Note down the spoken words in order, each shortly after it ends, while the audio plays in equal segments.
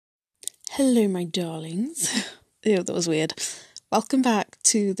Hello, my darlings. Ew, that was weird. Welcome back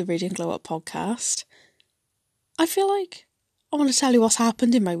to the Radiant Glow Up podcast. I feel like I want to tell you what's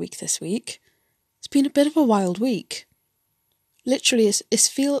happened in my week this week. It's been a bit of a wild week. Literally, it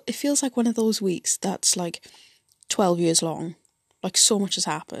feels like one of those weeks that's like 12 years long. Like, so much has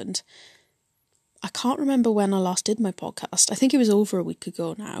happened. I can't remember when I last did my podcast. I think it was over a week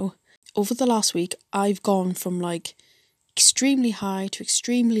ago now. Over the last week, I've gone from like extremely high to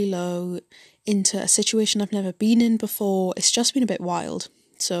extremely low into a situation I've never been in before. It's just been a bit wild.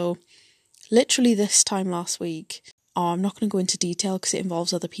 So literally this time last week, I'm not going to go into detail because it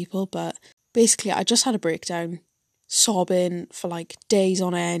involves other people, but basically I just had a breakdown, sobbing for like days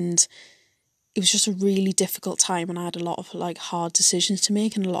on end. It was just a really difficult time and I had a lot of like hard decisions to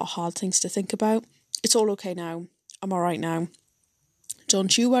make and a lot of hard things to think about. It's all okay now. I'm alright now.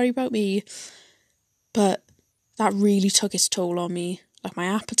 Don't you worry about me. But that really took its toll on me. Like, my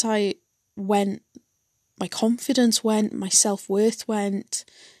appetite went, my confidence went, my self-worth went.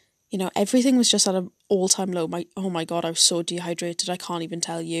 You know, everything was just at an all-time low. Oh my God, I was so dehydrated, I can't even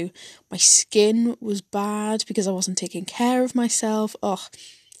tell you. My skin was bad because I wasn't taking care of myself. Ugh,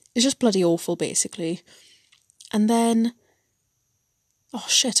 it's just bloody awful, basically. And then, oh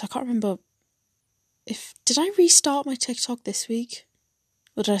shit, I can't remember did I restart my TikTok this week?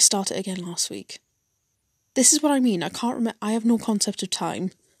 Or did I start it again last week? This is what I mean. I can't remember. I have no concept of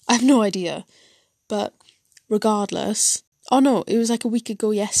time. I have no idea. But regardless. Oh no, it was like a week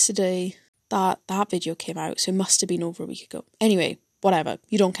ago yesterday that video came out. So it must have been over a week ago. Anyway, whatever.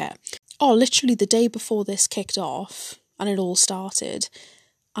 You don't care. Oh, literally the day before this kicked off and it all started,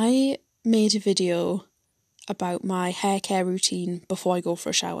 I made a video about my hair care routine before I go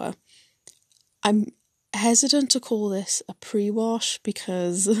for a shower. I'm hesitant to call this a pre-wash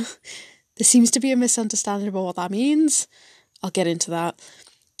because there seems to be a misunderstanding about what that means. I'll get into that.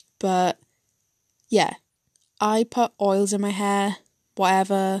 But yeah, I put oils in my hair,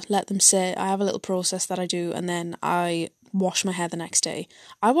 whatever, let them sit. I have a little process that I do and then I wash my hair the next day.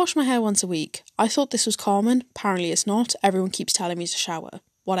 I wash my hair once a week. I thought this was common. Apparently it's not. Everyone keeps telling me to shower.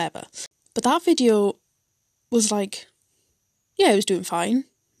 Whatever. But that video was like, yeah, it was doing fine.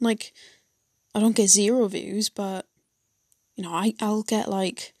 Like, I don't get 0 views, but, you know, I'll get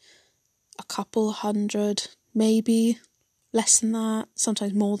like a couple hundred, maybe less than that,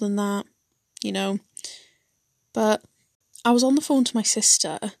 sometimes more than that, you know. But I was on the phone to my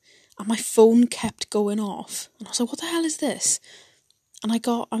sister and my phone kept going off and I was like, what the hell is this? And I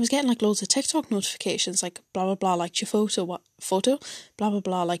was getting like loads of TikTok notifications, like blah blah blah liked your photo, blah blah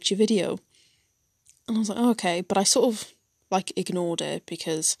blah liked your video. And I was like, oh, okay, but I sort of like ignored it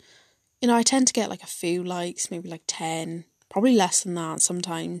because, you know, I tend to get like a few likes, maybe like 10, probably less than that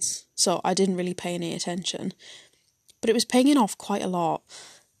sometimes. So I didn't really pay any attention. But it was paying off quite a lot.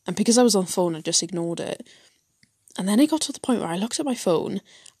 And because I was on the phone, I just ignored it. And then it got to the point where I looked at my phone,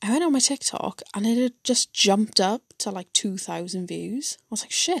 I went on my TikTok, and it had just jumped up to like 2,000 views. I was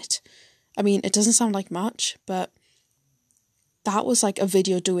like, shit. I mean, it doesn't sound like much, but that was like a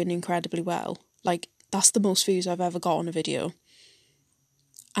video doing incredibly well. Like, that's the most views I've ever got on a video.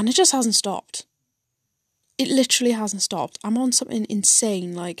 And it just hasn't stopped. It literally hasn't stopped. I'm on something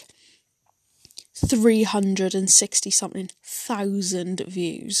insane, like 360 something thousand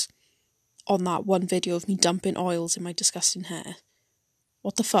views on that one video of me dumping oils in my disgusting hair.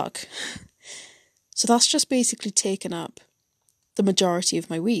 What the fuck? So that's just basically taken up the majority of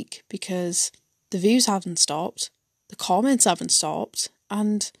my week because the views haven't stopped, the comments haven't stopped,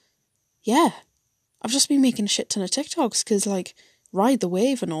 and yeah, I've just been making a shit ton of TikToks because, like, ride the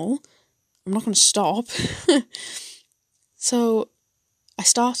wave and all. I'm not going to stop. So I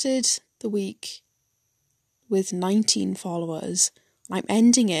started the week with 19 followers. I'm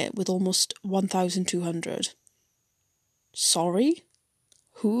ending it with almost 1,200. Sorry?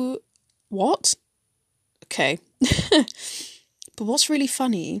 Who? What? Okay. But what's really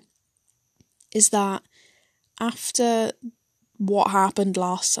funny is that after what happened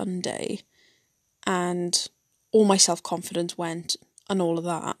last Sunday and all my self-confidence went and all of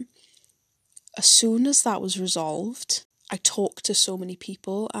that, as soon as that was resolved, I talked to so many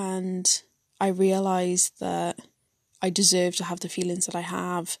people and I realised that I deserve to have the feelings that I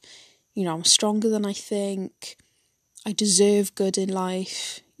have. You know, I'm stronger than I think. I deserve good in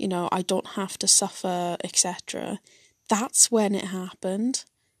life. You know, I don't have to suffer, etc. That's when it happened.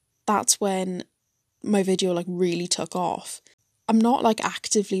 That's when my video like really took off. I'm not like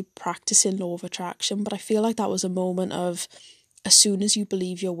actively practicing law of attraction, but I feel like that was a moment of, as soon as you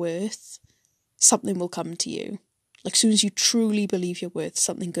believe your worth, something will come to you. Like, as soon as you truly believe your worth,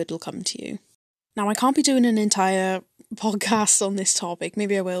 something good will come to you. Now, I can't be doing an entire podcasts on this topic.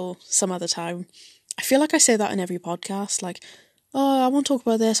 Maybe I will some other time. I feel like I say that in every podcast, like, oh, I won't talk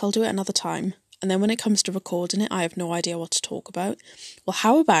about this, I'll do it another time. And then when it comes to recording it, I have no idea what to talk about. Well,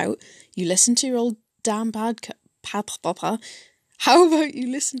 how about you listen to your old damn How about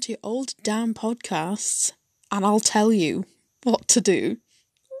you listen to your old damn podcasts and I'll tell you what to do?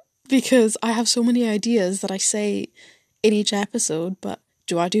 Because I have so many ideas that I say in each episode, but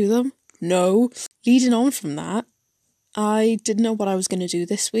do I do them? No. Leading on from that, I didn't know what I was going to do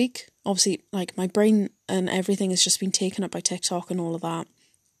this week. Obviously, like, my brain and everything has just been taken up by TikTok and all of that.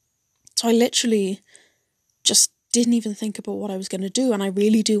 So I literally just didn't even think about what I was going to do. And I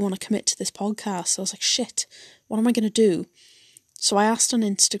really do want to commit to this podcast. So I was like, shit, what am I going to do? So I asked on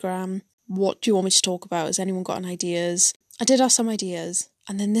Instagram, what do you want me to talk about? Has anyone got any ideas? I did have some ideas.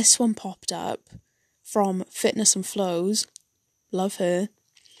 And then this one popped up from Fitness and Flows. Love her.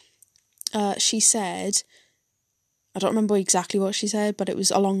 She said, I don't remember exactly what she said, but it was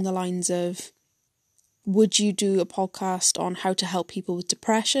along the lines of, would you do a podcast on how to help people with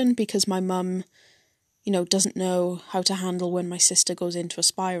depression? Because my mum, doesn't know how to handle when my sister goes into a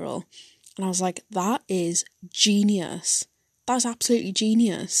spiral. And I was like, that is genius. That's absolutely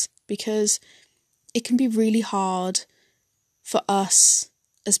genius, because it can be really hard for us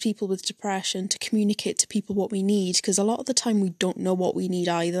as people with depression to communicate to people what we need, because a lot of the time we don't know what we need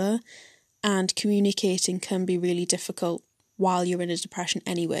either, and communicating can be really difficult while you're in a depression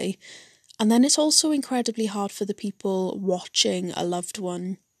anyway. And then it's also incredibly hard for the people watching a loved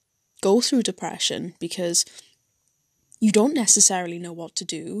one go through depression, because you don't necessarily know what to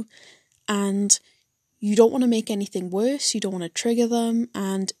do, and you don't want to make anything worse, you don't want to trigger them,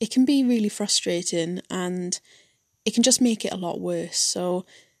 and it can be really frustrating, and it can just make it a lot worse. So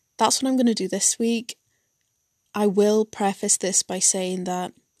that's what I'm going to do this week. I will preface this by saying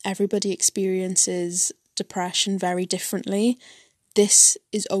that everybody experiences depression very differently. This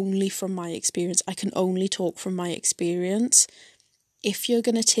is only from my experience. I can only talk from my experience. If you're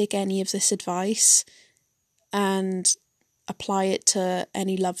going to take any of this advice and apply it to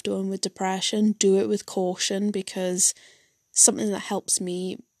any loved one with depression, do it with caution, because something that helps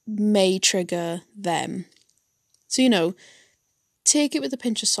me may trigger them. So, take it with a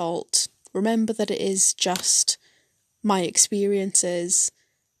pinch of salt. Remember that it is just my experiences,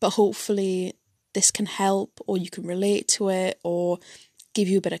 but hopefully this can help, or you can relate to it, or give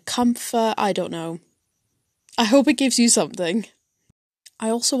you a bit of comfort. I don't know. I hope it gives you something. I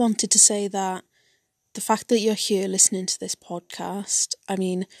also wanted to say that the fact that you're here listening to this podcast, I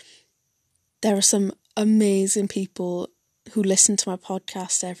mean, there are some amazing people who listen to my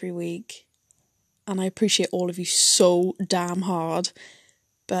podcast every week, and I appreciate all of you so damn hard.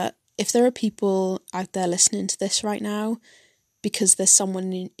 But if there are people out there listening to this right now because there's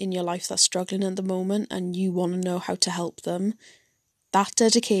someone in your life that's struggling at the moment and you want to know how to help them, that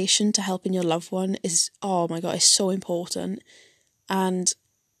dedication to helping your loved one is, oh my God, is so important. And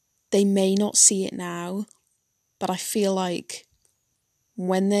they may not see it now, but I feel like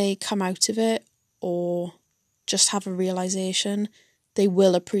when they come out of it or just have a realisation, they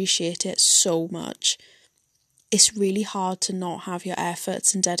will appreciate it so much. It's really hard to not have your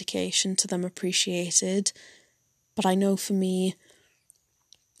efforts and dedication to them appreciated. But I know for me,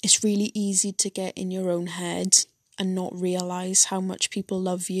 it's really easy to get in your own head and not realise how much people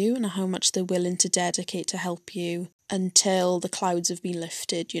love you and how much they're willing to dedicate to help you until the clouds have been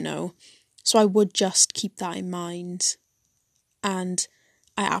lifted, So I would just keep that in mind. And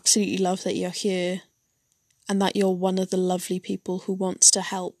I absolutely love that you're here and that you're one of the lovely people who wants to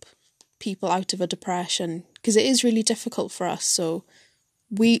help people out of a depression, because it is really difficult for us. So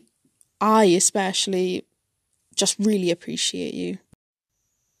I especially just really appreciate you.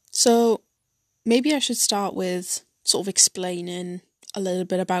 So maybe I should start with sort of explaining a little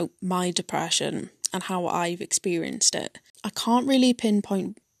bit about my depression and how I've experienced it. I can't really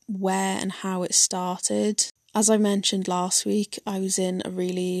pinpoint where and how it started. As I mentioned last week, I was in a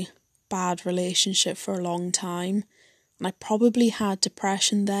really bad relationship for a long time, and I probably had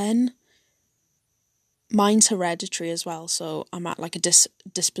depression then. Mine's hereditary as well, so I'm at like a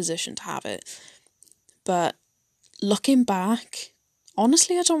disposition to have it. But looking back,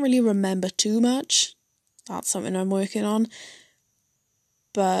 honestly, I don't really remember too much. That's something I'm working on.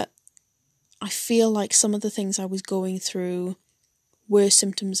 But I feel like some of the things I was going through were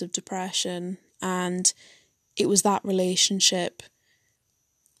symptoms of depression, and it was that relationship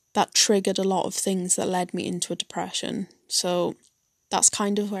that triggered a lot of things that led me into a depression. So that's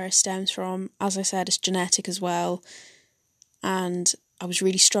kind of where it stems from. As I said, it's genetic as well. And I was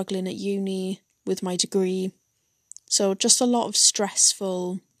really struggling at uni with my degree. So just a lot of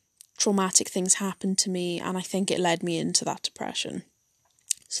stressful, traumatic things happened to me, and I think it led me into that depression.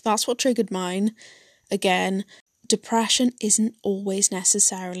 So that's what triggered mine. Again, depression isn't always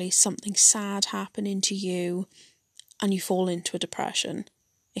necessarily something sad happening to you and you fall into a depression.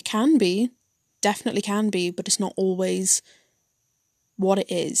 It can be, definitely can be, but it's not always what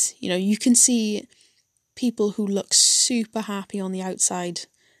it is. You know, you can see people who look super happy on the outside,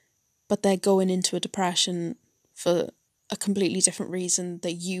 but they're going into a depression for a completely different reason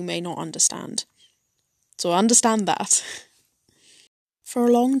that you may not understand. So understand that. For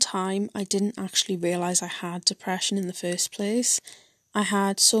a long time, I didn't actually realise I had depression in the first place. I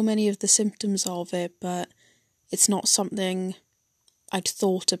had so many of the symptoms of it, but it's not something I'd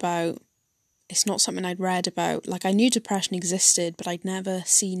thought about. It's not something I'd read about. Like, I knew depression existed, but I'd never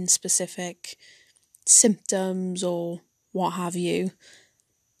seen specific symptoms or what have you.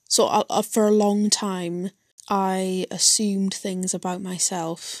 So for a long time, I assumed things about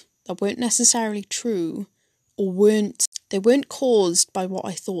myself that weren't necessarily true, or they weren't caused by what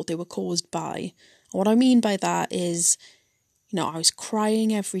I thought they were caused by. And what I mean by that is, you know, I was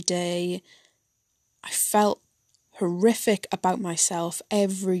crying every day. I felt horrific about myself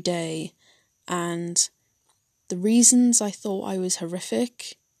every day. And the reasons I thought I was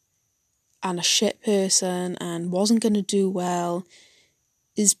horrific and a shit person and wasn't going to do well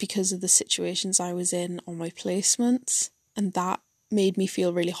is because of the situations I was in on my placements. And that made me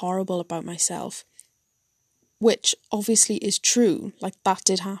feel really horrible about myself. Which obviously is true, like that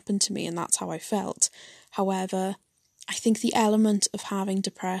did happen to me and that's how I felt. However, I think the element of having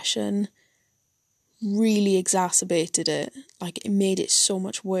depression really exacerbated it. Like, it made it so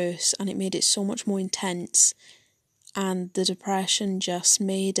much worse and it made it so much more intense. And the depression just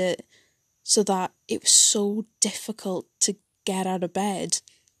made it so that it was so difficult to get out of bed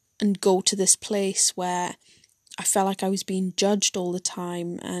and go to this place where I felt like I was being judged all the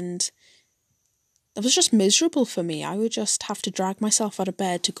time, and it was just miserable for me. I would just have to drag myself out of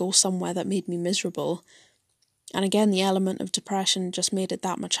bed to go somewhere that made me miserable. And again, the element of depression just made it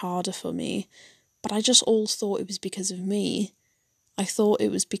that much harder for me. But I just all thought it was because of me. I thought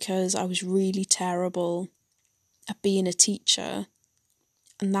it was because I was really terrible at being a teacher,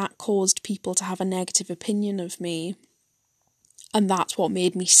 and that caused people to have a negative opinion of me. And that's what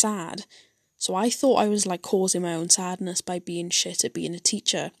made me sad. So I thought I was like causing my own sadness by being shit at being a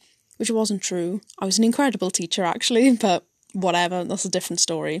teacher, which wasn't true. I was an incredible teacher actually, but whatever, that's a different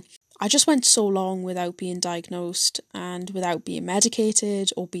story. I just went so long without being diagnosed and without being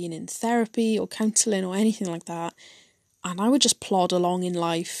medicated or being in therapy or counselling or anything like that. And I would just plod along in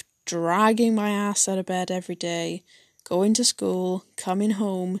life, dragging my ass out of bed every day, going to school, coming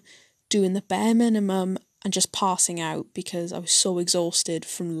home, doing the bare minimum and just passing out because I was so exhausted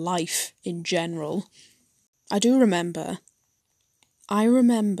from life in general. I remember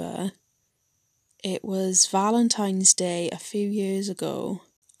it was Valentine's Day a few years ago.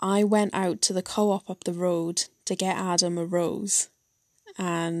 I went out to the co-op up the road to get Adam a rose.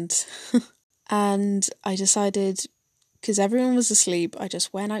 And I decided, because everyone was asleep, I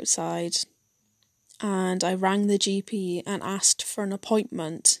just went outside and I rang the GP and asked for an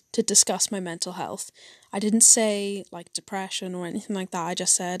appointment to discuss my mental health. I didn't say like depression or anything like that. I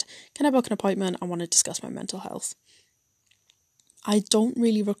just said, can I book an appointment? I want to discuss my mental health. I don't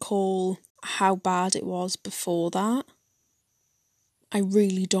really recall how bad it was before that. I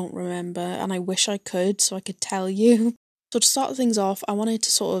really don't remember, and I wish I could so I could tell you. So to start things off, I wanted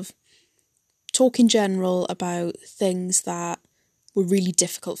to sort of talk in general about things that were really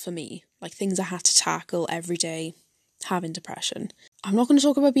difficult for me, like things I had to tackle every day having depression. I'm not going to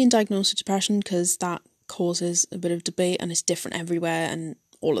talk about being diagnosed with depression because that causes a bit of debate and it's different everywhere and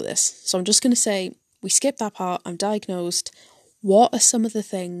all of this. So I'm just going to say, we skip that part, I'm diagnosed. What are some of the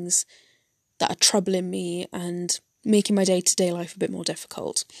things that are troubling me and making my day-to-day life a bit more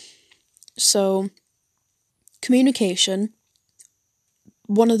difficult? So, communication,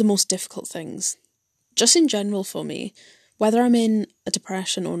 one of the most difficult things, just in general for me. Whether I'm in a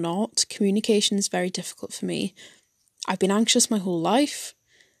depression or not, communication is very difficult for me. I've been anxious my whole life,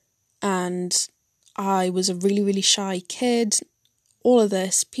 and I was a really, really shy kid. All of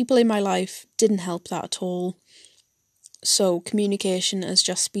this, people in my life didn't help that at all. So communication has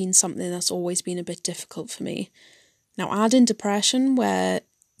just been something that's always been a bit difficult for me. Now add in depression where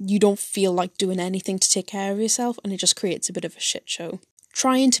you don't feel like doing anything to take care of yourself and it just creates a bit of a shit show.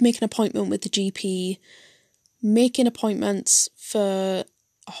 Trying to make an appointment with the GP, making appointments for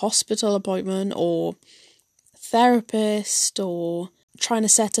a hospital appointment or therapist, or trying to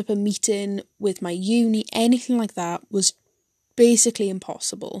set up a meeting with my uni, anything like that was basically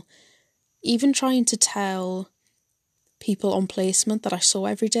impossible. Even trying to tell people on placement that I saw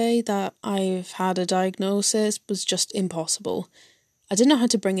every day that I've had a diagnosis was just impossible. I didn't know how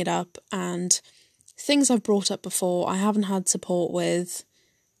to bring it up, and things I've brought up before I haven't had support with,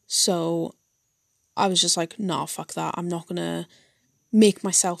 so I was just like, nah, fuck that. I'm not gonna make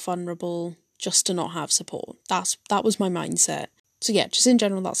myself vulnerable just to not have support. That was my mindset. So yeah, just in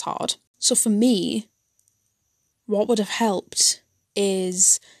general, that's hard. So for me, what would have helped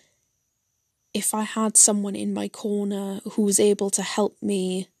is if I had someone in my corner who was able to help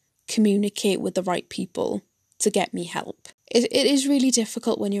me communicate with the right people to get me help. It is really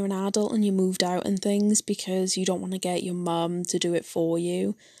difficult when you're an adult and you moved out and things because you don't want to get your mum to do it for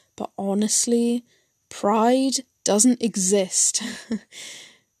you. But honestly, pride doesn't exist.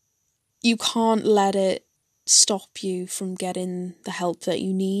 You can't let it stop you from getting the help that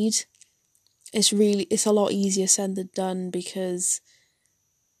you need. It's a lot easier said than done, because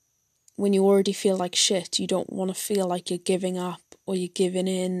when you already feel like shit, you don't want to feel like you're giving up or you're giving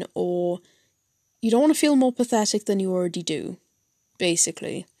in, or you don't want to feel more pathetic than you already do,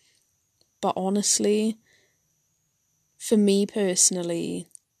 basically. But honestly, for me personally,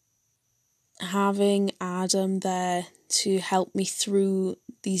 having Adam there to help me through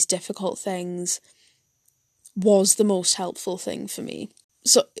these difficult things was the most helpful thing for me.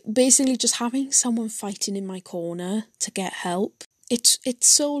 So basically just having someone fighting in my corner to get help. It's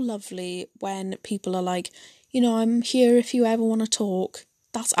so lovely when people are like, I'm here if you ever want to talk.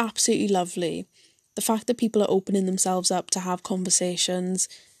 That's absolutely lovely. The fact that people are opening themselves up to have conversations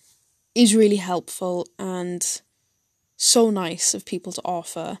is really helpful and so nice of people to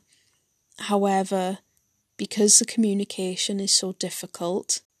offer. However, because the communication is so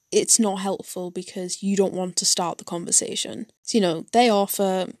difficult, it's not helpful because you don't want to start the conversation. So, they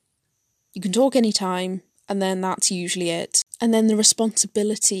offer, you can talk anytime, and then that's usually it. And then the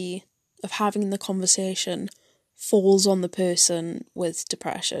responsibility of having the conversation falls on the person with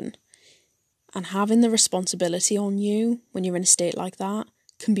depression. And having the responsibility on you when you're in a state like that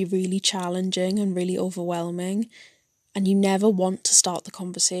can be really challenging and really overwhelming. And you never want to start the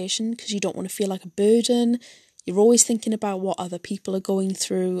conversation because you don't want to feel like a burden. You're always thinking about what other people are going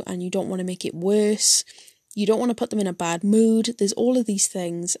through and you don't want to make it worse. You don't want to put them in a bad mood. There's all of these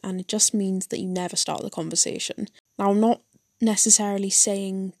things, and it just means that you never start the conversation. Now, I'm not necessarily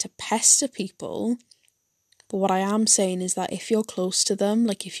saying to pester people, but what I am saying is that if you're close to them,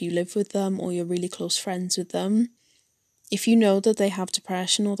 like if you live with them or you're really close friends with them, if you know that they have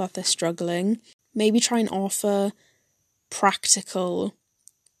depression or that they're struggling, maybe try and offer practical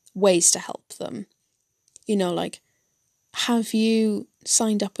ways to help them. Like, have you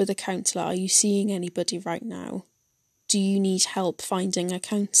signed up with a counsellor? Are you seeing anybody right now? Do you need help finding a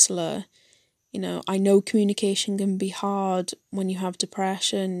counsellor? I know communication can be hard when you have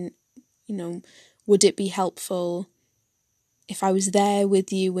depression. Would it be helpful if I was there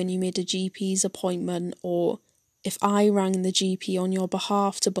with you when you made a GP's appointment, or if I rang the GP on your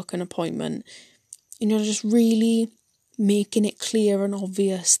behalf to book an appointment? Just really making it clear and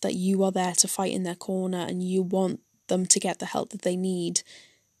obvious that you are there to fight in their corner and you want them to get the help that they need.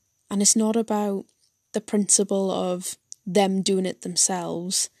 And it's not about the principle of them doing it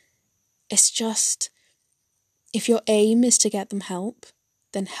themselves. It's just, if your aim is to get them help,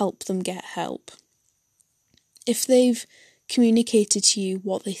 then help them get help. If they've communicated to you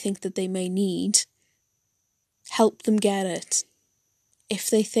what they think that they may need, help them get it. If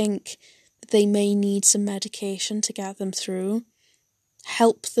they think that they may need some medication to get them through,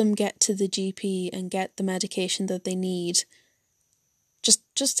 help them get to the GP and get the medication that they need.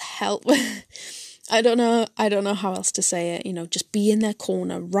 Just help. I don't know how else to say it. Just be in their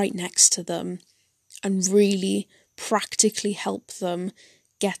corner right next to them and really practically help them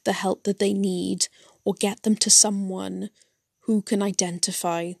get the help that they need, or get them to someone who can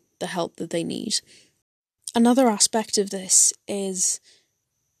identify the help that they need. Another aspect of this is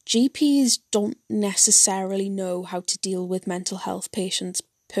GPs don't necessarily know how to deal with mental health patients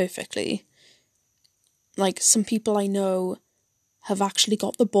perfectly. Like, some people I know have actually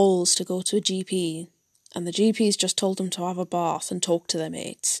got the balls to go to a GP, and the GP's just told them to have a bath and talk to their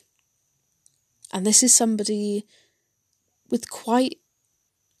mates. And this is somebody with quite,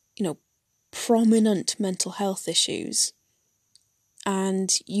 prominent mental health issues. And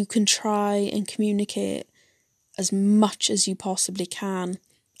you can try and communicate as much as you possibly can,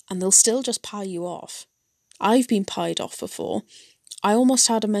 and they'll still just pie you off. I've been pied off before. I almost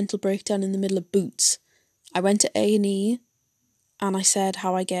had a mental breakdown in the middle of Boots. I went to A&E and I said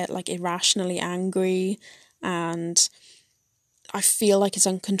how I get irrationally angry and I feel like it's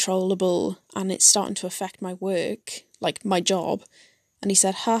uncontrollable and it's starting to affect my work, my job. And he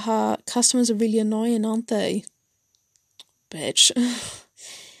said, haha, customers are really annoying, aren't they? bitch.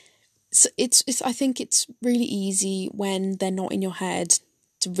 So I think it's really easy when they're not in your head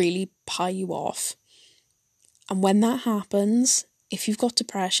to really pie you off. And when that happens, if you've got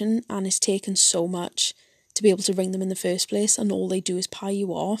depression and it's taken so much to be able to ring them in the first place and all they do is pie you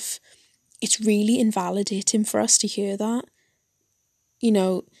off, it's really invalidating for us to hear that. You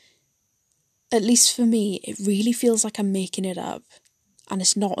know, at least for me, it really feels like I'm making it up and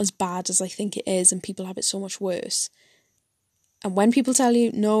it's not as bad as I think it is and people have it so much worse. And when people tell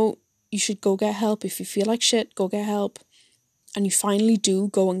you, no, you should go get help. If you feel like shit, go get help. And you finally do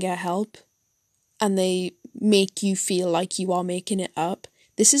go and get help and they make you feel like you are making it up.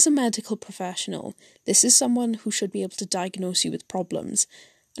 This is a medical professional. This is someone who should be able to diagnose you with problems.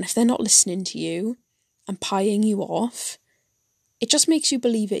 And if they're not listening to you and pieing you off, it just makes you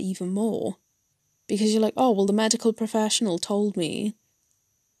believe it even more. Because you're like, oh, well, the medical professional told me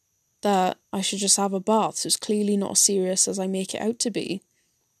that I should just have a bath, so it's clearly not as serious as I make it out to be.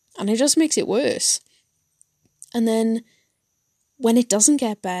 And it just makes it worse. And then when it doesn't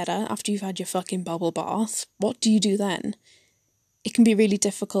get better after you've had your fucking bubble bath, what do you do then? It can be really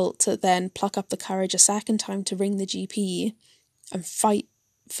difficult to then pluck up the courage a second time to ring the GP and fight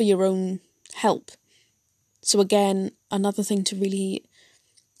for your own help. So again, another thing to really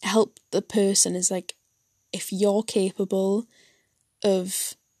help the person is like, if you're capable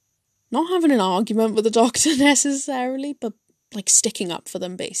of not having an argument with the doctor necessarily, but like sticking up for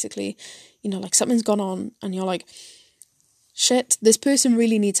them basically, you know, like something's gone on and you're like, shit, this person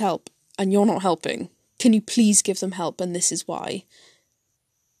really needs help and you're not helping. Can you please give them help and this is why?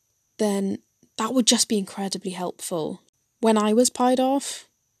 Then that would just be incredibly helpful. When I was pied off,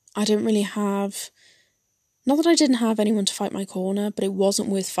 I didn't really have, not that I didn't have anyone to fight my corner, but it wasn't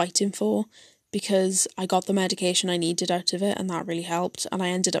worth fighting for because I got the medication I needed out of it and that really helped and I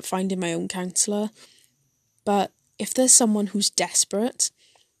ended up finding my own counsellor. But if there's someone who's desperate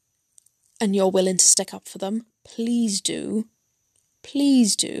and you're willing to stick up for them, please do.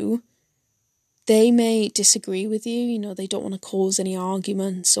 Please do. They may disagree with you, you know, they don't want to cause any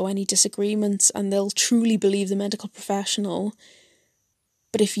arguments or any disagreements and they'll truly believe the medical professional.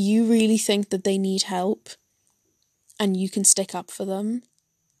 But if you really think that they need help and you can stick up for them,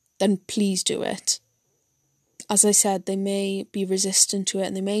 then please do it. As I said, they may be resistant to it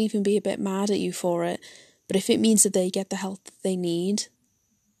and they may even be a bit mad at you for it, but if it means that they get the help that they need,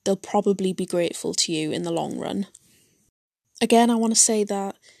 they'll probably be grateful to you in the long run. Again, I want to say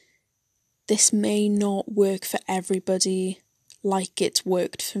that this may not work for everybody like it's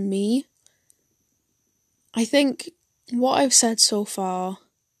worked for me. I think what I've said so far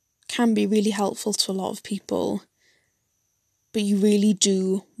can be really helpful to a lot of people, but you really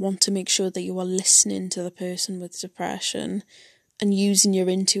do want to make sure that you are listening to the person with depression and using your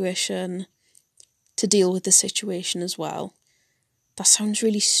intuition to deal with the situation as well. That sounds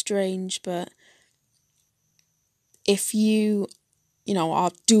really strange, but if you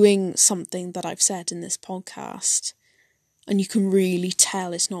are doing something that I've said in this podcast and you can really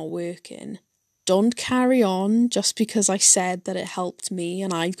tell it's not working, don't carry on just because I said that it helped me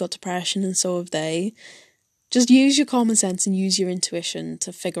and I've got depression and so have they. Just use your common sense and use your intuition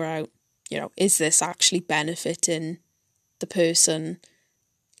to figure out, is this actually benefiting the person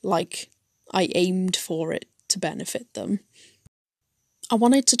like I aimed for it to benefit them. I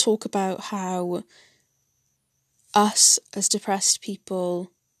wanted to talk about how us as depressed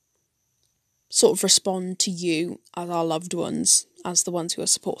people sort of respond to you as our loved ones, as the ones who are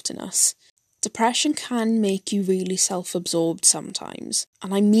supporting us. Depression can make you really self-absorbed sometimes.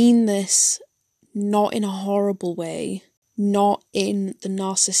 And I mean this not in a horrible way, not in the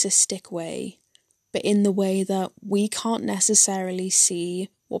narcissistic way, but in the way that we can't necessarily see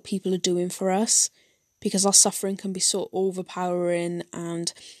what people are doing for us because our suffering can be so overpowering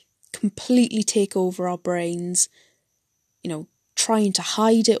and completely take over our brains, trying to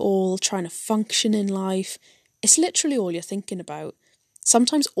hide it all, trying to function in life. It's literally all you're thinking about.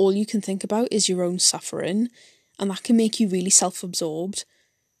 Sometimes all you can think about is your own suffering, and that can make you really self-absorbed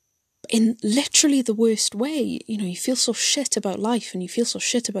in literally the worst way. You feel so shit about life and you feel so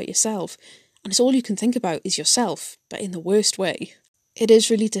shit about yourself, and it's all you can think about is yourself, but in the worst way. It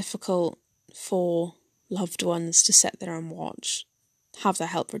is really difficult for loved ones to sit there and watch, have their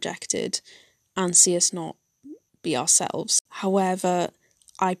help rejected, and see us not be ourselves. However,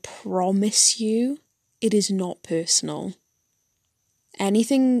 I promise you, it is not personal.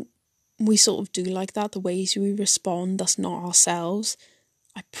 Anything we sort of do like that, the ways we respond, that's not ourselves,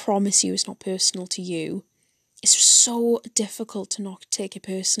 I promise you it's not personal to you. It's so difficult to not take it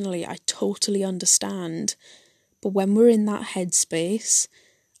personally. I totally understand. But when we're in that headspace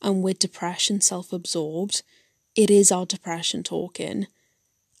and we're depressed and self-absorbed, it is our depression talking.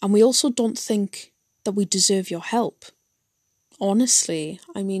 And we also don't think that we deserve your help. Honestly,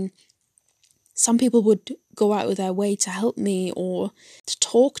 I mean, some people would go out of their way to help me or to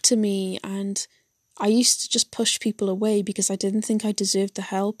talk to me, and I used to just push people away because I didn't think I deserved the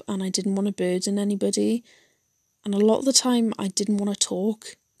help and I didn't want to burden anybody. And a lot of the time I didn't want to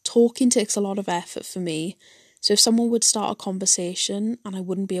talk. Talking takes a lot of effort for me. So if someone would start a conversation and I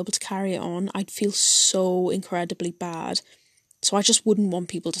wouldn't be able to carry it on, I'd feel so incredibly bad. So I just wouldn't want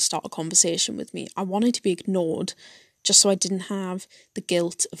people to start a conversation with me. I wanted to be ignored just so I didn't have the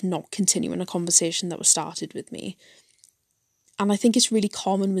guilt of not continuing a conversation that was started with me. And I think it's really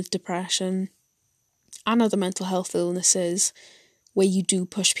common with depression and other mental health illnesses where you do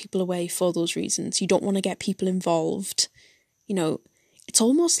push people away for those reasons. You don't want to get people involved. You know, it's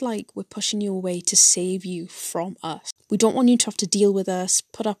almost like we're pushing you away to save you from us. We don't want you to have to deal with us,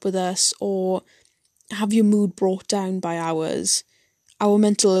 put up with us, or have your mood brought down by ours. Our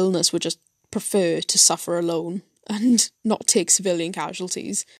mental illness would just prefer to suffer alone and not take civilian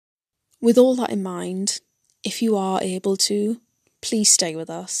casualties. With all that in mind, if you are able to, please stay with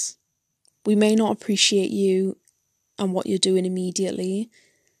us. We may not appreciate you and what you're doing immediately,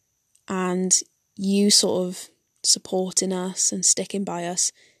 and you sort of supporting us and sticking by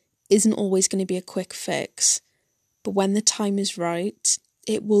us isn't always going to be a quick fix, but when the time is right,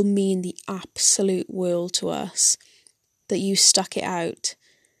 it will mean the absolute world to us that you stuck it out.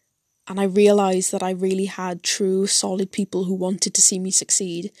 And I realised that I really had true, solid people who wanted to see me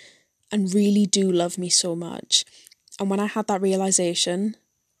succeed and really do love me so much. And when I had that realisation,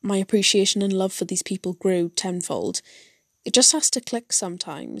 my appreciation and love for these people grew tenfold. It just has to click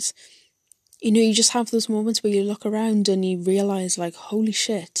sometimes. You know, you just have those moments where you look around and you realise, like, holy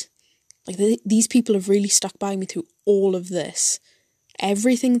shit, like these people have really stuck by me through all of this.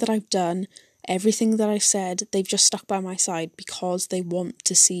 Everything that I've done, everything that I said, they've just stuck by my side because they want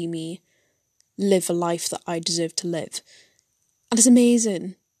to see me live a life that I deserve to live. And it's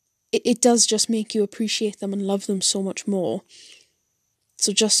amazing. It does just make you appreciate them and love them so much more.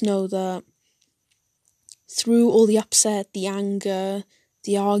 So just know that through all the upset, the anger,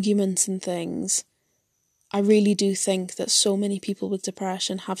 the arguments and things, I really do think that so many people with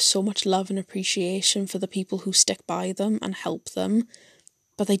depression have so much love and appreciation for the people who stick by them and help them,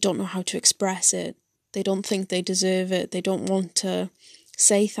 but they don't know how to express it. They don't think they deserve it. They don't want to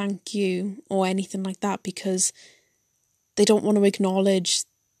say thank you or anything like that because they don't want to acknowledge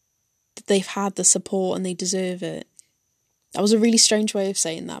that they've had the support and they deserve it. That was a really strange way of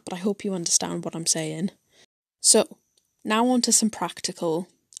saying that, but I hope you understand what I'm saying. So, now on to some practical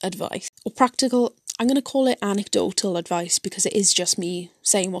advice. Or practical, I'm going to call it anecdotal advice because it is just me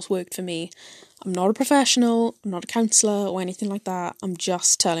saying what's worked for me. I'm not a professional, I'm not a counsellor or anything like that. I'm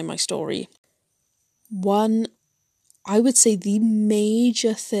just telling my story. One, I would say the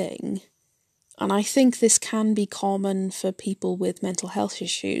major thing, and I think this can be common for people with mental health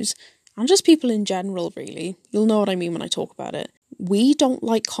issues, and just people in general really. You'll know what I mean when I talk about it. We don't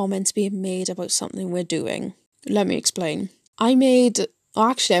like comments being made about something we're doing. Let me explain. I made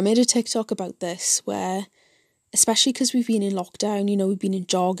a TikTok about this where, especially because we've been in lockdown, you know, we've been in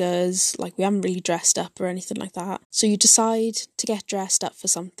joggers, like we haven't really dressed up or anything like that. So you decide to get dressed up for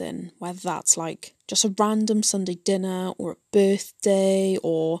something, whether that's like just a random Sunday dinner or a birthday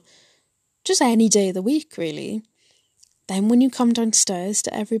or just any day of the week, really. Then when you come downstairs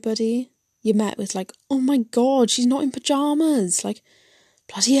to everybody, you're met with like, oh my God, she's not in pyjamas. Like,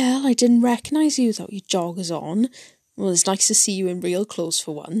 bloody hell, I didn't recognise you without your joggers on. Well, it's nice to see you in real clothes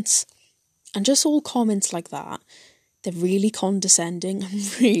for once. And just all comments like that. They're really condescending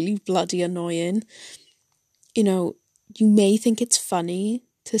and really bloody annoying. You know, you may think it's funny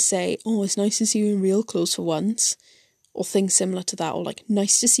to say, oh, it's nice to see you in real clothes for once. Or things similar to that. Or like,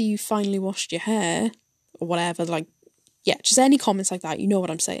 nice to see you finally washed your hair. Or whatever, like, yeah, just any comments like that, you know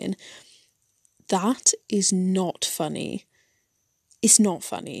what I'm saying. That is not funny. It's not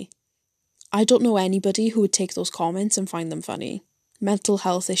funny. I don't know anybody who would take those comments and find them funny. Mental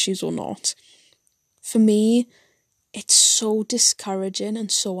health issues or not. For me, it's so discouraging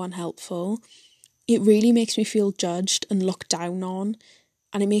and so unhelpful. It really makes me feel judged and looked down on.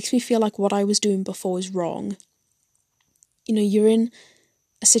 And it makes me feel like what I was doing before is wrong. You know, you're in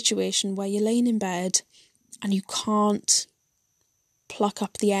a situation where you're laying in bed and you can't pluck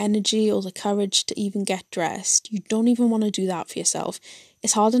up the energy or the courage to even get dressed. You don't even want to do that for yourself.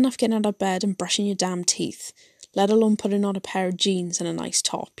 It's hard enough getting out of bed and brushing your damn teeth, let alone putting on a pair of jeans and a nice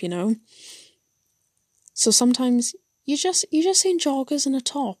top, you know? So sometimes you're just in joggers and a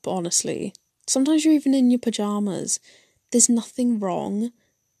top, honestly. Sometimes you're even in your pyjamas. There's nothing wrong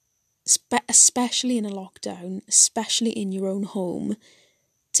especially in a lockdown, especially in your own home,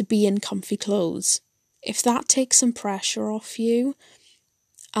 to be in comfy clothes. If that takes some pressure off you,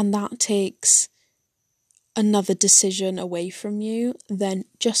 and that takes another decision away from you, then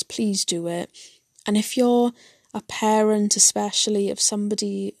just please do it. And if you're a parent, especially of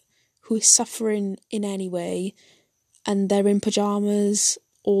somebody who is suffering in any way, and they're in pyjamas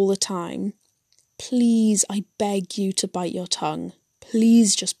all the time, please, I beg you to bite your tongue.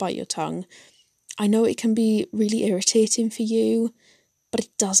 Please just bite your tongue. I know it can be really irritating for you, but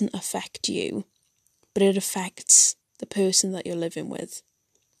it doesn't affect you. But it affects the person that you're living with.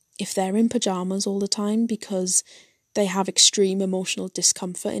 If they're in pyjamas all the time because they have extreme emotional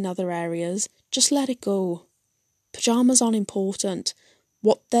discomfort in other areas, just let it go. Pyjamas aren't important.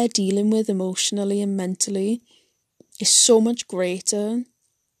 What they're dealing with emotionally and mentally is so much greater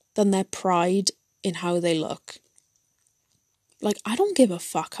than their pride in how they look. Like, I don't give a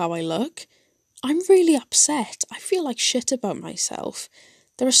fuck how I look. I'm really upset. I feel like shit about myself.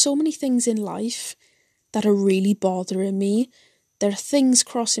 There are so many things in life that are really bothering me. There are things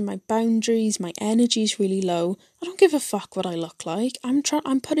crossing my boundaries, my energy's really low. I don't give a fuck what I look like. I'm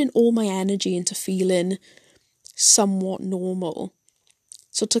putting all my energy into feeling somewhat normal.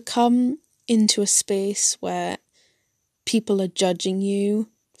 So to come into a space where people are judging you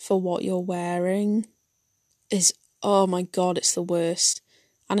for what you're wearing is, oh my God, it's the worst.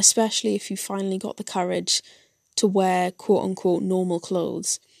 And especially if you finally got the courage to wear quote unquote normal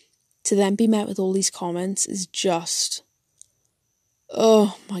clothes, to then be met with all these comments is just,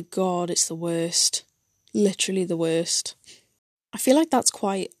 oh my God, it's the worst. Literally the worst. I feel like that's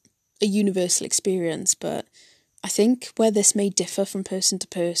quite a universal experience, but I think where this may differ from person to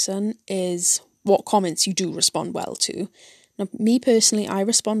person is what comments you do respond well to. Now, me personally, I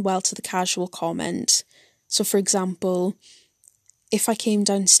respond well to the casual comment. So for example, if I came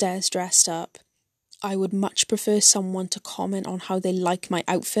downstairs dressed up, I would much prefer someone to comment on how they like my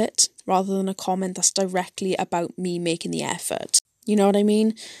outfit rather than a comment that's directly about me making the effort. You know what I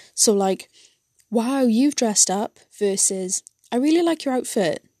mean? So like, wow, you've dressed up versus, I really like your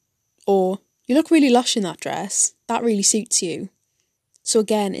outfit. Or, you look really lush in that dress. That really suits you. So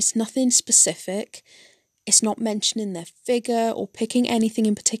again, it's nothing specific. It's not mentioning their figure or picking anything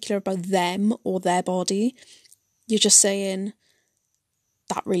in particular about them or their body. You're just saying,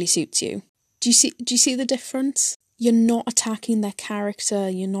 that really suits you. Do you see the difference? You're not attacking their character.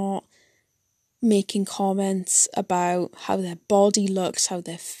 You're not making comments about how their body looks, how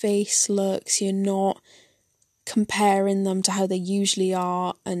their face looks. You're not comparing them to how they usually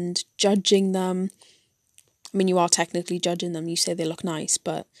are and judging them. I mean, you are technically judging them. You say they look nice,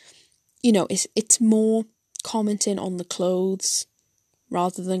 but you know, it's more commenting on the clothes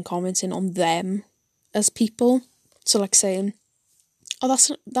rather than commenting on them as people. So like saying, oh,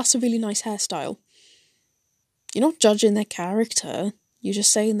 that's a really nice hairstyle. You're not judging their character. You're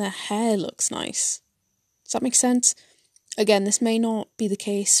just saying their hair looks nice. Does that make sense? Again, this may not be the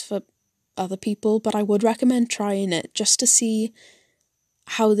case for other people, but I would recommend trying it just to see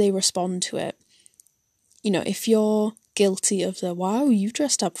how they respond to it. You know, if you're guilty of the, wow, you've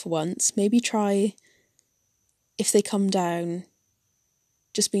dressed up for once, maybe try, if they come down,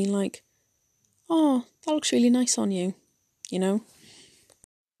 just being like, oh, that looks really nice on you, you know?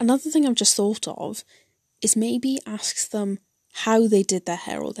 Another thing I've just thought of is maybe ask them how they did their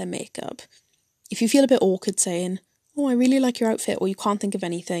hair or their makeup. If you feel a bit awkward saying, oh, I really like your outfit, or you can't think of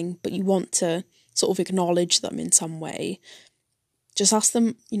anything, but you want to sort of acknowledge them in some way, just ask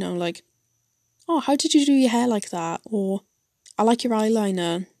them, you know, like, oh, how did you do your hair like that? Or, I like your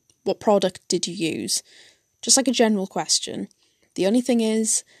eyeliner. What product did you use? Just like a general question. The only thing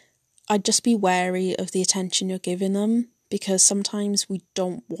is, I'd just be wary of the attention you're giving them, because sometimes we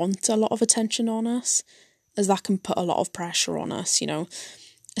don't want a lot of attention on us, as that can put a lot of pressure on us, you know.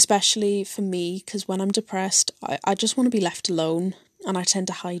 Especially for me, because when I'm depressed, I just want to be left alone, and I tend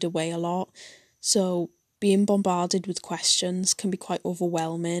to hide away a lot. So being bombarded with questions can be quite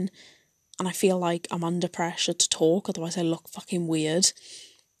overwhelming, and I feel like I'm under pressure to talk, otherwise I look fucking weird.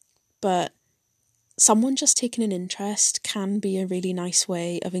 But someone just taking an interest can be a really nice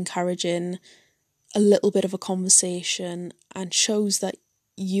way of encouraging a little bit of a conversation, and shows that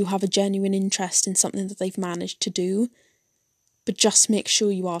you have a genuine interest in something that they've managed to do. But just make sure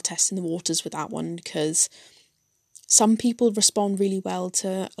you are testing the waters with that one, because some people respond really well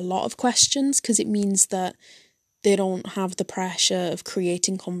to a lot of questions because it means that they don't have the pressure of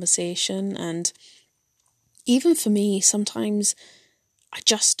creating conversation. And even for me, sometimes I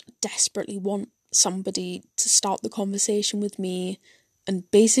just desperately want somebody to start the conversation with me and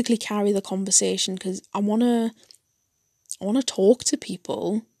basically carry the conversation, because I want to talk to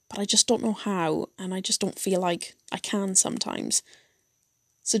people, but I just don't know how, and I just don't feel like I can sometimes.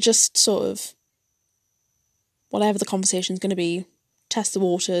 So just sort of, whatever the conversation's going to be, test the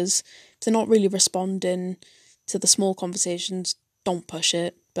waters. If they're not really responding to the small conversations, don't push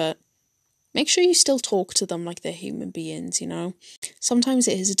it, but make sure you still talk to them like they're human beings, you know. Sometimes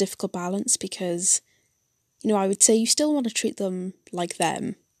it is a difficult balance because, you know, I would say you still want to treat them like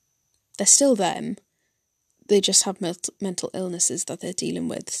them. They're still them. They just have mental illnesses that they're dealing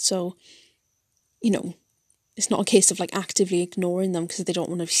with. So, you know, it's not a case of like actively ignoring them because they don't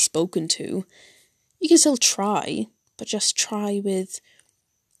want to be spoken to. You can still try, but just try with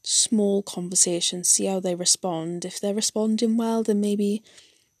small conversations, see how they respond. If they're responding well, then maybe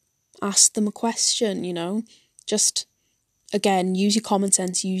ask them a question, you know. Just, again, use your common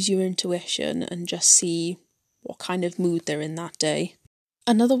sense, use your intuition, and just see what kind of mood they're in that day.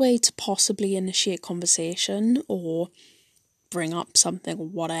 Another way to possibly initiate conversation or bring up something or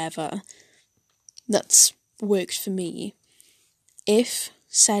whatever that's worked for me, if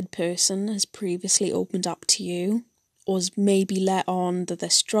said person has previously opened up to you or has maybe let on that they're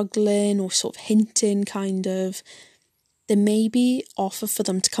struggling or sort of hinting kind of, then maybe offer for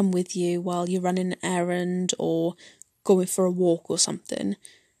them to come with you while you're running an errand or going for a walk or something.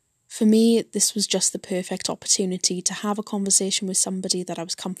 For me, this was just the perfect opportunity to have a conversation with somebody that I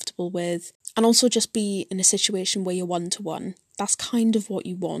was comfortable with, and also just be in a situation where you're one-to-one. That's kind of what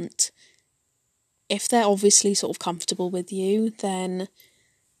you want. If they're obviously sort of comfortable with you, then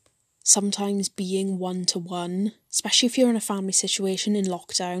sometimes being one-to-one, especially if you're in a family situation in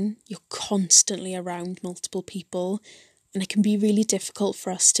lockdown, you're constantly around multiple people, and it can be really difficult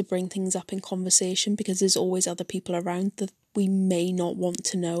for us to bring things up in conversation because there's always other people around that we may not want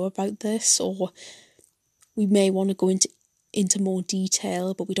to know about this, or we may want to go into more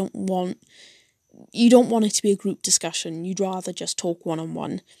detail, but you don't want it to be a group discussion. You'd rather just talk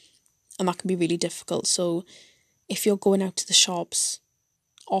one-on-one, and that can be really difficult. So if you're going out to the shops,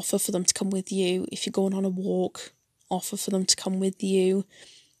 offer for them to come with you. If you're going on a walk, offer for them to come with you,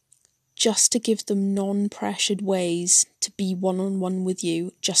 just to give them non-pressured ways to be one-on-one with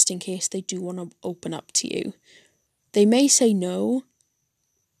you, just in case they do want to open up to you. They may say no,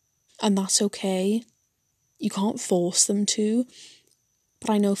 and that's okay. You can't force them to. But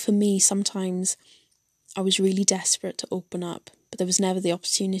I know for me, sometimes I was really desperate to open up, but there was never the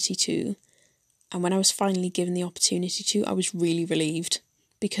opportunity to. And when I was finally given the opportunity to, I was really relieved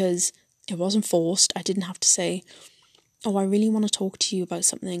because it wasn't forced. I didn't have to say, oh, I really want to talk to you about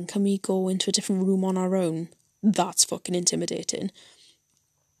something. Can we go into a different room on our own? That's fucking intimidating.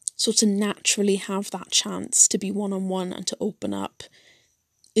 So to naturally have that chance to be one-on-one and to open up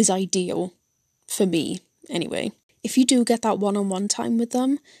is ideal for me, anyway. If you do get that one-on-one time with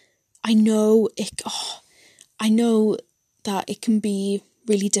them, I know that it can be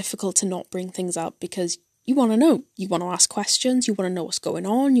really difficult to not bring things up because you want to know. You want to ask questions, you want to know what's going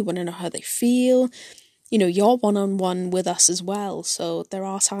on, you want to know how they feel. You know, you're one-on-one with us as well, so there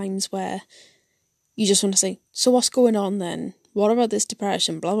are times where you just want to say, so what's going on then? What about this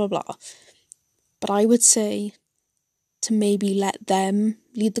depression? Blah, blah, blah. But I would say to maybe let them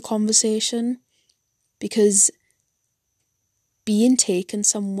lead the conversation, because being taken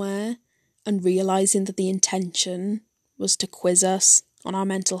somewhere and realising that the intention was to quiz us on our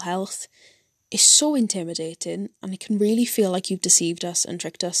mental health is so intimidating, and it can really feel like you've deceived us and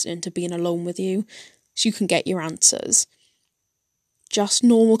tricked us into being alone with you so you can get your answers. Just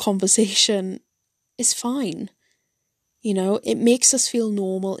normal conversation is fine. You know, it makes us feel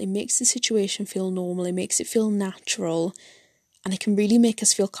normal, it makes the situation feel normal, it makes it feel natural, and it can really make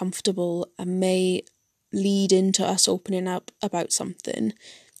us feel comfortable and may lead into us opening up about something.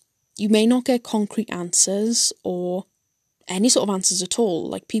 You may not get concrete answers or any sort of answers at all,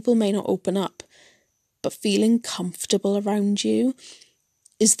 like people may not open up, but feeling comfortable around you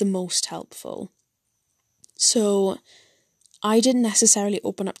is the most helpful. So I didn't necessarily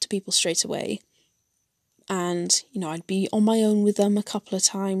open up to people straight away. And, you know, I'd be on my own with them a couple of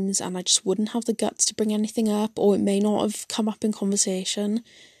times and I just wouldn't have the guts to bring anything up, or it may not have come up in conversation.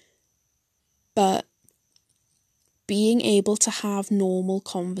 But being able to have normal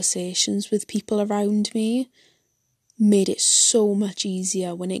conversations with people around me made it so much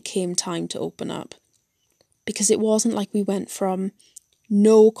easier when it came time to open up. Because it wasn't like we went from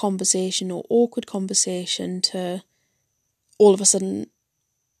no conversation or awkward conversation to all of a sudden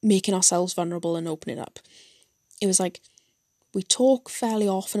making ourselves vulnerable and opening up. It was like, we talk fairly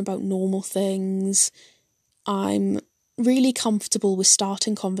often about normal things. I'm really comfortable with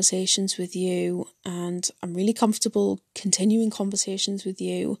starting conversations with you, and I'm really comfortable continuing conversations with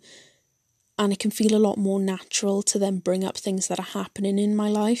you. And it can feel a lot more natural to then bring up things that are happening in my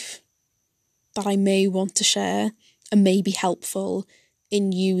life that I may want to share and may be helpful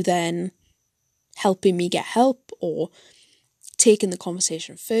in you then helping me get help or taking the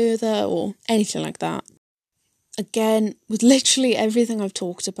conversation further or anything like that. Again, with literally everything I've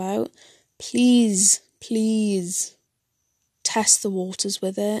talked about, please test the waters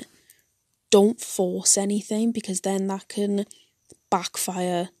with it. Don't force anything, because then that can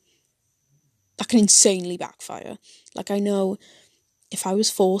backfire. That can insanely backfire. Like, I know if I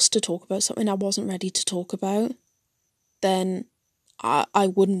was forced to talk about something I wasn't ready to talk about, then I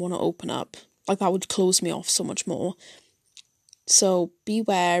wouldn't want to open up. Like, that would close me off so much more. So be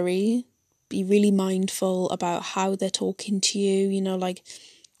wary, be really mindful about how they're talking to you, you know, like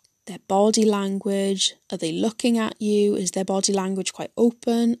their body language. Are they looking at you? Is their body language quite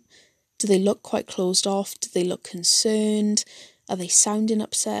open? Do they look quite closed off? Do they look concerned? Are they sounding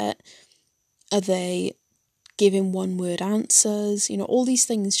upset? Are they giving one-word answers? You know, all these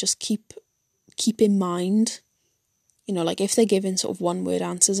things just keep in mind. You know, like if they're giving sort of one-word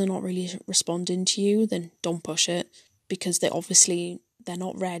answers and not really responding to you, then don't push it, because they're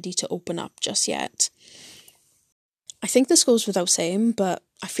not ready to open up just yet. I think this goes without saying, but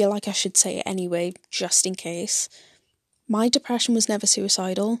I feel like I should say it anyway, just in case. My depression was never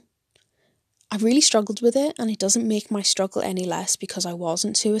suicidal. I really struggled with it, and it doesn't make my struggle any less because I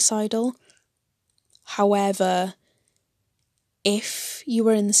wasn't suicidal. However, if you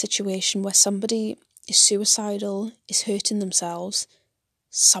are in the situation where somebody is suicidal, is hurting themselves,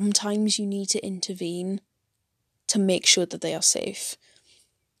 sometimes you need to intervene to make sure that they are safe.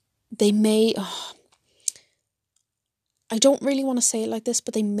 They may, I don't really want to say it like this,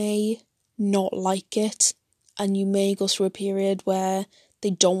 but they may not like it, and you may go through a period where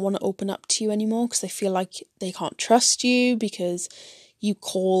they don't want to open up to you anymore because they feel like they can't trust you because you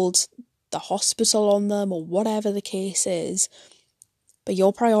called the hospital on them or whatever the case is. But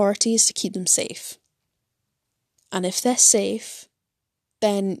your priority is to keep them safe. And if they're safe,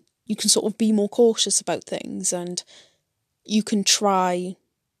 then you can sort of be more cautious about things and you can try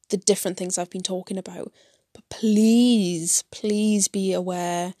the different things I've been talking about. But please be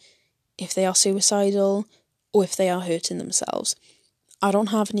aware if they are suicidal or if they are hurting themselves. I don't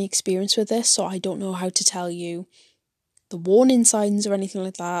have any experience with this, so I don't know how to tell you the warning signs or anything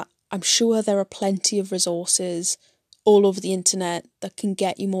like that. I'm sure there are plenty of resources all over the internet that can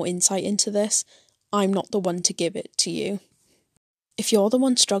get you more insight into this. I'm not the one to give it to you. If you're the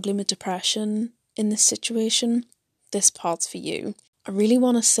one struggling with depression in this situation, this part's for you. I really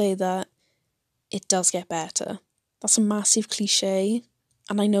want to say that it does get better. That's a massive cliche,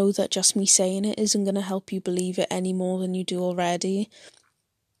 and I know that just me saying it isn't going to help you believe it any more than you do already,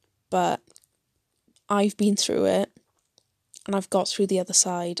 but I've been through it, and I've got through the other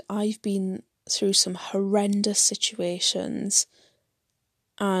side. I've been through some horrendous situations,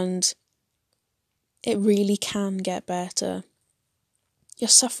 and it really can get better. Your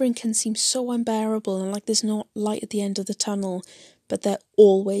suffering can seem so unbearable and like there's no light at the end of the tunnel, but there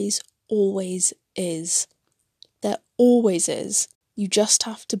always is. There always is. You just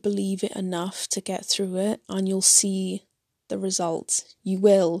have to believe it enough to get through it, and you'll see the results.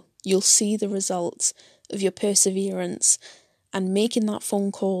 You'll see the results of your perseverance and making that phone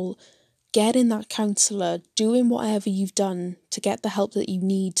call, getting that counsellor, doing whatever you've done to get the help that you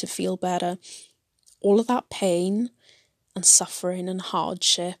need to feel better. All of that pain and suffering and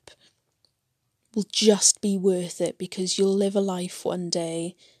hardship will just be worth it, because you'll live a life one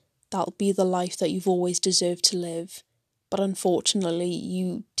day that'll be the life that you've always deserved to live, but unfortunately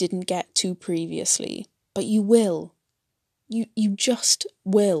you didn't get to previously. But you will. You just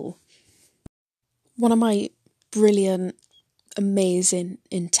will. One of my brilliant, amazing,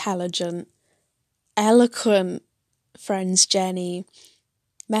 intelligent, eloquent friends, Jenny,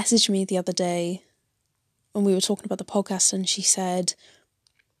 messaged me the other day when we were talking about the podcast, and she said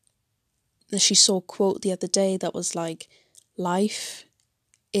that she saw a quote the other day that was like, life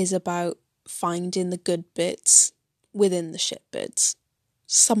is about finding the good bits within the shit bits.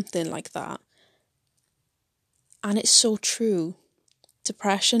 Something like that. And it's so true.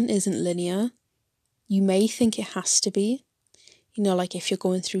 Depression isn't linear. You may think it has to be. You know, like if you're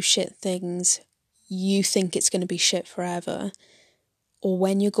going through shit things, you think it's going to be shit forever. Or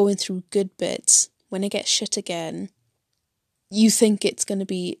when you're going through good bits, when it gets shit again, you think it's going to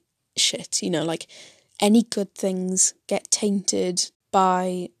be shit. You know, like any good things get tainted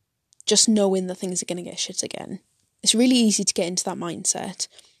by just knowing that things are going to get shit again. It's really easy to get into that mindset.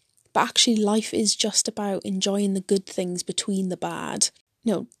 But actually life is just about enjoying the good things between the bad.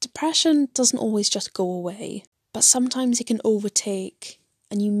 You know, depression doesn't always just go away, but sometimes it can overtake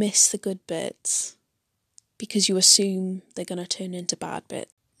and you miss the good bits because you assume they're going to turn into bad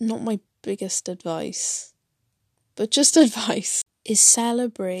bits. Not my biggest advice, but just advice, is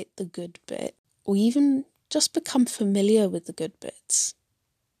celebrate the good bit, or even just become familiar with the good bits.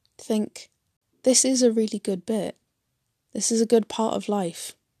 Think, this is a really good bit. This is a good part of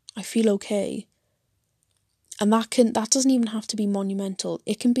life. I feel okay. And that doesn't even have to be monumental.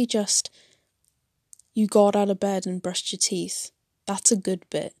 It can be just, you got out of bed and brushed your teeth. That's a good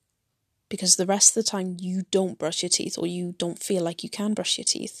bit. Because the rest of the time you don't brush your teeth, or you don't feel like you can brush your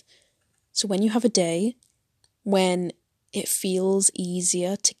teeth. So when you have a day when it feels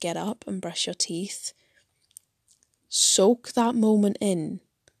easier to get up and brush your teeth, soak that moment in.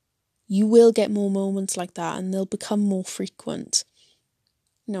 You will get more moments like that, and they'll become more frequent.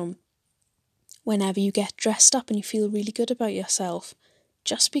 Whenever you get dressed up and you feel really good about yourself,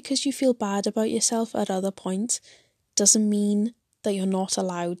 just because you feel bad about yourself at other points doesn't mean that you're not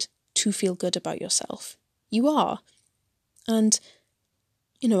allowed to feel good about yourself. You are. And,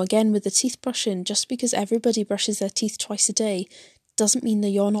 again, with the teeth brushing, just because everybody brushes their teeth twice a day doesn't mean that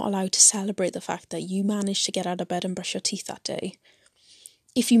you're not allowed to celebrate the fact that you managed to get out of bed and brush your teeth that day.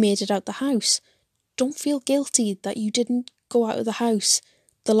 If you made it out the house, don't feel guilty that you didn't go out of the house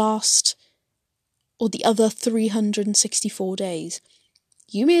the other 364 days.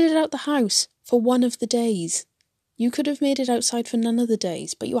 You made it out the house for one of the days. You could have made it outside for none of the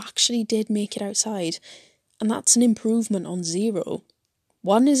days, but you actually did make it outside. And that's an improvement on 0.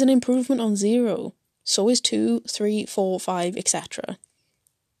 1 is an improvement on 0. So is 2, 3, 4, 5, etc.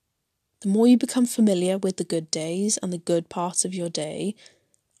 The more you become familiar with the good days and the good parts of your day,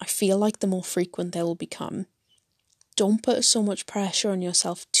 I feel like the more frequent they will become. Don't put so much pressure on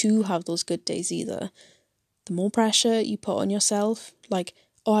yourself to have those good days either. The more pressure you put on yourself, like,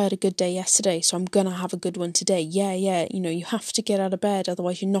 oh, I had a good day yesterday, so I'm going to have a good one today. Yeah, you have to get out of bed,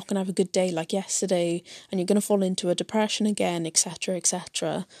 otherwise you're not going to have a good day like yesterday, and you're going to fall into a depression again, etc.,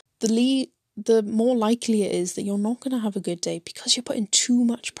 etc. The more likely it is that you're not going to have a good day because you're putting too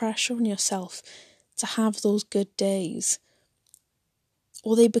much pressure on yourself to have those good days.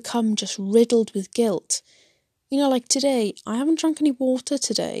 Or they become just riddled with guilt. Like today, I haven't drunk any water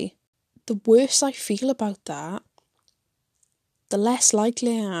today. The worse I feel about that, the less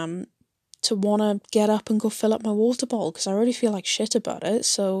likely I am to want to get up and go fill up my water bottle because I already feel like shit about it,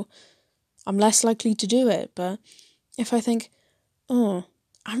 so I'm less likely to do it. But if I think, I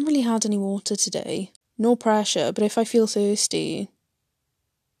haven't really had any water today, no pressure, but if I feel thirsty,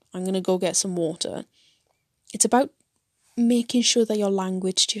 I'm going to go get some water. It's about making sure that your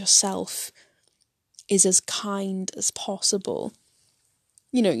language to yourself is as kind as possible.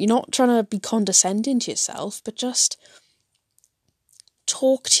 You're not trying to be condescending to yourself, but just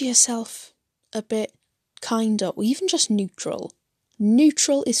talk to yourself a bit kinder, or even just neutral.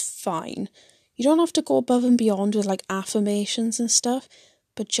 Neutral is fine. You don't have to go above and beyond with like affirmations and stuff,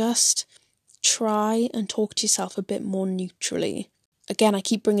 but just try and talk to yourself a bit more neutrally. Again, I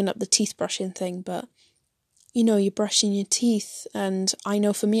keep bringing up the teeth brushing thing, but you're brushing your teeth, and I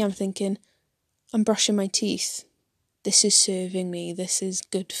know for me, I'm thinking, I'm brushing my teeth. This is serving me. This is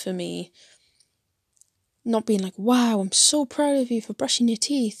good for me. Not being like, wow, I'm so proud of you for brushing your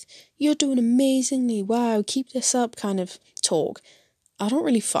teeth. You're doing amazingly. Wow, keep this up kind of talk. I don't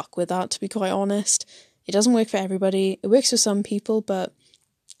really fuck with that, to be quite honest. It doesn't work for everybody. It works for some people, but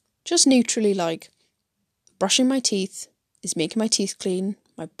just neutrally like, brushing my teeth is making my teeth clean.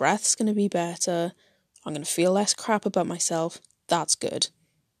 My breath's going to be better. I'm going to feel less crap about myself. That's good.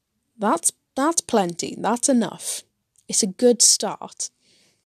 That's plenty. That's enough. It's a good start.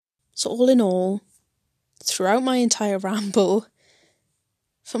 So all in all, throughout my entire ramble,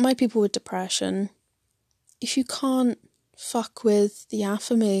 for my people with depression, if you can't fuck with the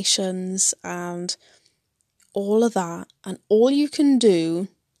affirmations and all of that, and all you can do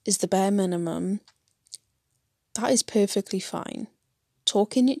is the bare minimum, that is perfectly fine.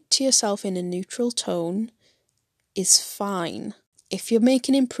 Talking to yourself in a neutral tone is fine. If you're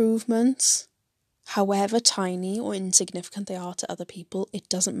making improvements, however tiny or insignificant they are to other people, it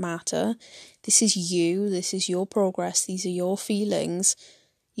doesn't matter. This is you, this is your progress, these are your feelings.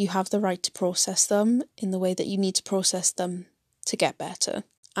 You have the right to process them in the way that you need to process them to get better.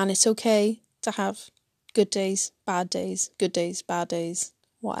 And it's okay to have good days, bad days, good days, bad days,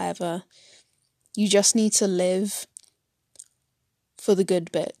 whatever. You just need to live for the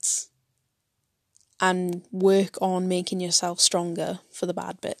good bits and work on making yourself stronger for the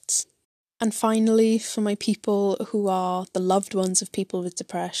bad bits. And finally, for my people who are the loved ones of people with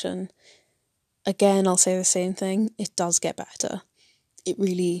depression, again, I'll say the same thing. It does get better. It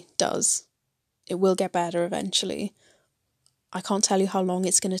really does. It will get better eventually. I can't tell you how long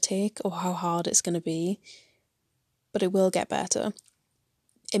it's going to take or how hard it's going to be, but it will get better.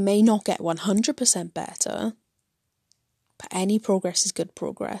 It may not get 100% better, but any progress is good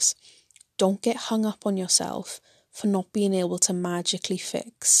progress. Don't get hung up on yourself for not being able to magically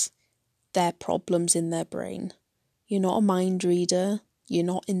fix their problems in their brain. You're not a mind reader. You're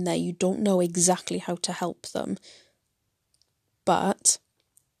not in there. You don't know exactly how to help them. But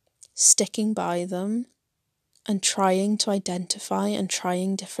sticking by them and trying to identify and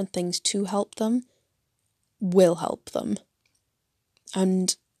trying different things to help them will help them.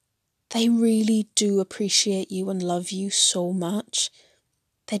 And they really do appreciate you and love you so much.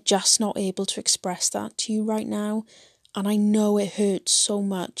 They're just not able to express that to you right now. And I know it hurts so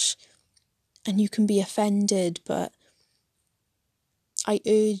much. And you can be offended, but I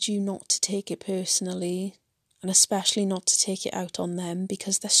urge you not to take it personally. And especially not to take it out on them,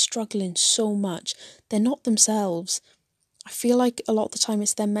 because they're struggling so much. They're not themselves. I feel like a lot of the time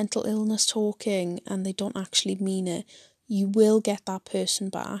it's their mental illness talking and they don't actually mean it. You will get that person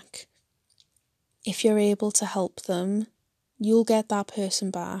back. If you're able to help them, you'll get that person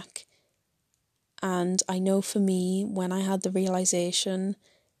back. And I know for me, when I had the realisation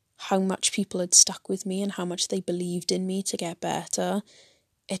how much people had stuck with me and how much they believed in me to get better,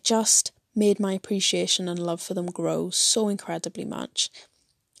 it just made my appreciation and love for them grow so incredibly much.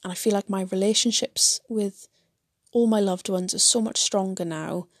 And I feel like my relationships with all my loved ones are so much stronger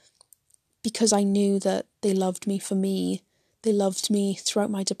now because I knew that they loved me for me. They loved me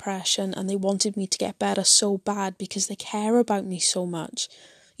throughout my depression and they wanted me to get better so bad because they care about me so much.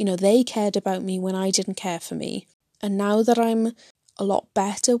 You know, they cared about me when I didn't care for me. And now that I'm a lot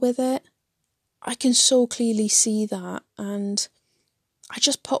better with it, I can so clearly see that, and I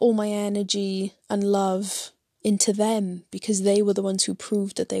just put all my energy and love into them because they were the ones who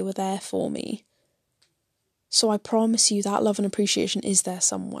proved that they were there for me. So I promise you that love and appreciation is there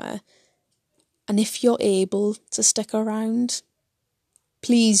somewhere. And if you're able to stick around,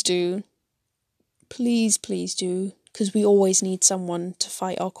 please do. Please, please do. Because we always need someone to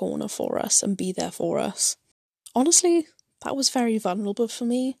fight our corner for us and be there for us. Honestly, that was very vulnerable for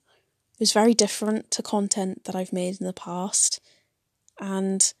me. It was very different to content that I've made in the past.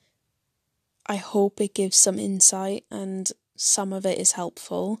 And I hope it gives some insight and some of it is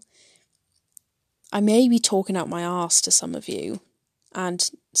helpful. I may be talking out my arse to some of you,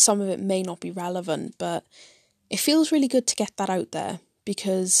 and some of it may not be relevant, but it feels really good to get that out there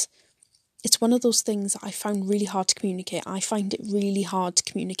because it's one of those things that I found really hard to communicate. I find it really hard to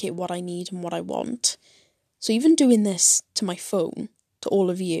communicate what I need and what I want. So even doing this to my phone, to all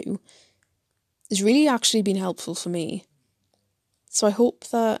of you, has really actually been helpful for me. So I hope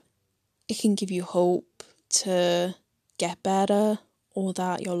that it can give you hope to get better, or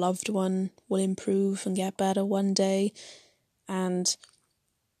that your loved one will improve and get better one day. And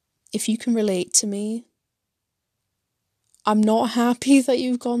if you can relate to me, I'm not happy that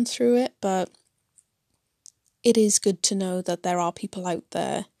you've gone through it, but it is good to know that there are people out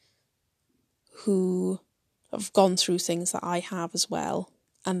there who have gone through things that I have as well,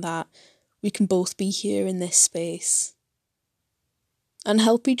 and that we can both be here in this space and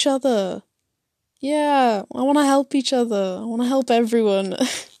help each other. Yeah, I want to help each other. I want to help everyone.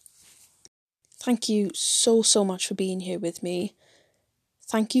 Thank you so, so much for being here with me.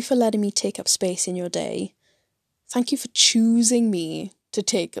 Thank you for letting me take up space in your day. Thank you for choosing me to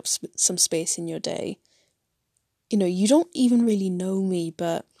take up some space in your day. You know, you don't even really know me,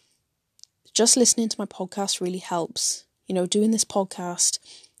 but just listening to my podcast really helps. You know, doing this podcast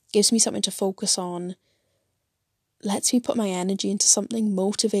gives me something to focus on, lets me put my energy into something,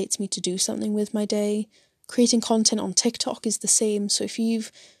 motivates me to do something with my day. Creating content on TikTok is the same. So if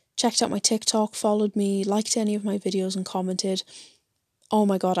you've checked out my TikTok, followed me, liked any of my videos and commented, oh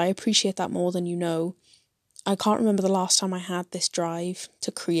my God, I appreciate that more than you know. I can't remember the last time I had this drive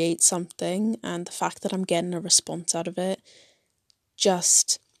to create something, and the fact that I'm getting a response out of it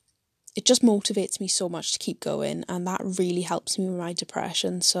just motivates me so much to keep going, and that really helps me with my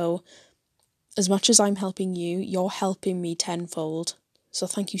depression. So as much as I'm helping you, you're helping me tenfold. So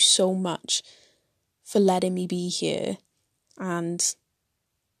thank you so much for letting me be here and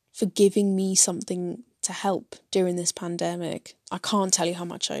for giving me something to help during this pandemic. I can't tell you how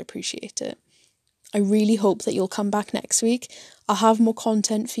much I appreciate it. I really hope that you'll come back next week. I'll have more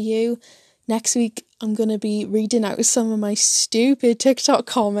content for you. Next week, I'm going to be reading out some of my stupid TikTok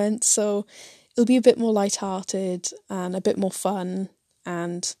comments, so it'll be a bit more lighthearted and a bit more fun,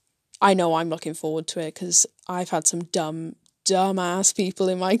 and I know I'm looking forward to it because I've had some dumb-ass people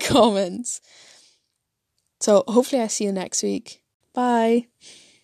in my comments. So hopefully I see you next week. Bye.